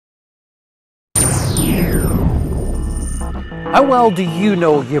How well do you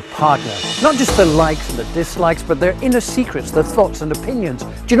know your partner? Not just their likes and their dislikes, but their inner secrets, their thoughts and opinions.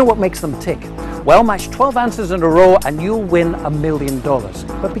 Do you know what makes them tick? Well, match 12 answers in a row and you'll win $1 million.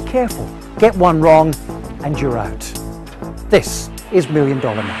 But be careful, get one wrong and you're out. This is $1 Million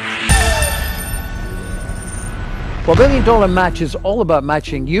Match. Well, $1 Million Match is all about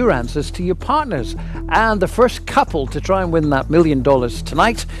matching your answers to your partners. And the first couple to try and win that $1 million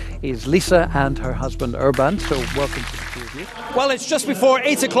tonight is Lisa and her husband Urban. So welcome to the two of you. Well, it's just before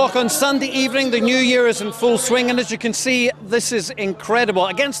 8 o'clock on Sunday evening. The new year is in full swing. And as you can see, this is incredible.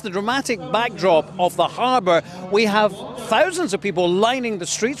 Against the dramatic backdrop of the harbour, we have thousands of people lining the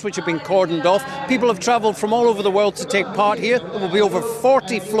streets, which have been cordoned off. People have travelled from all over the world to take part here. There will be over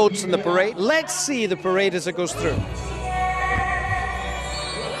 40 floats in the parade. Let's see the parade as it goes through.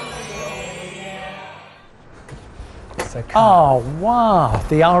 Oh, wow,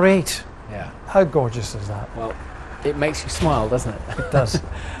 the R8. Yeah. How gorgeous is that? Well, it makes you smile, doesn't it? It does.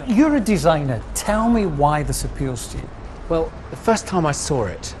 You're a designer. Tell me why this appeals to you. Well, the first time I saw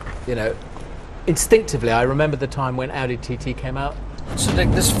it, instinctively, I remember the time when Audi TT came out. So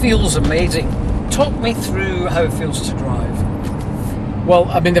Dick, this feels amazing. Talk me through how it feels to drive. Well,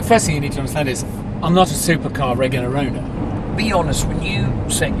 I mean, the first thing you need to understand is I'm not a supercar regular owner. Be honest, when you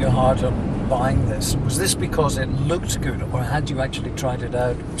set your heart on buying this, was this because it looked good, or had you actually tried it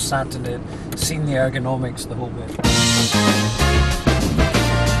out, sat in it, seen the ergonomics, the whole bit?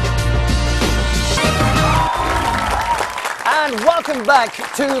 And welcome back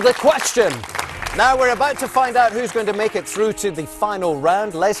to the question. Now we're about to find out who's going to make it through to the final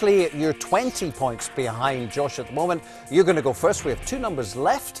round. Leslie, you're 20 points behind Josh at the moment. You're going to go first. We have 2 numbers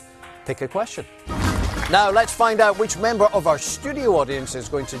left. Pick a question. Now let's find out which member of our studio audience is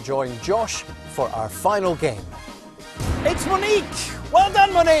going to join Josh for our final game. It's Monique! Well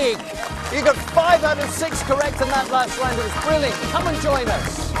done, Monique! You got 5 out of 6 correct in that last round. It was brilliant. Come and join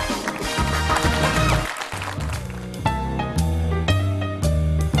us.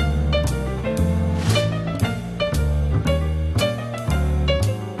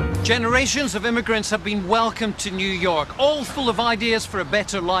 Generations of immigrants have been welcomed to New York, all full of ideas for a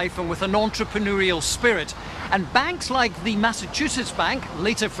better life and with an entrepreneurial spirit. And banks like the Massachusetts Bank,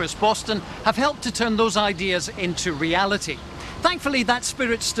 later First Boston, have helped to turn those ideas into reality. Thankfully, that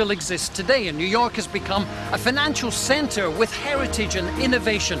spirit still exists today, and New York has become a financial centre with heritage and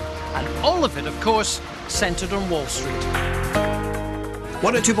innovation. And all of it, of course, centred on Wall Street.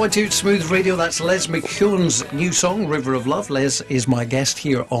 102.2 Smooth Radio, that's Les McKeown's new song, River of Love. Les is my guest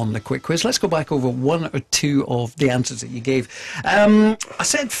here on the Quick Quiz. Let's go back over 1 or 2 of the answers that you gave. I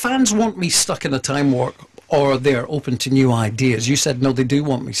said fans want me stuck in a time warp, or they're open to new ideas. You said no, they do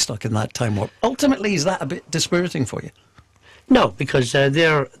want me stuck in that time warp. Ultimately, is that a bit dispiriting for you? No, because they're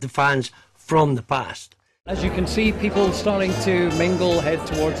the fans from the past. As you can see, people starting to mingle, head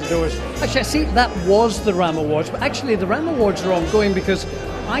towards the doors. Actually, I see that was the RAM Awards, but actually the RAM Awards are ongoing because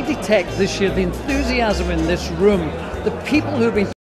I detect this year the enthusiasm in this room, the people who have been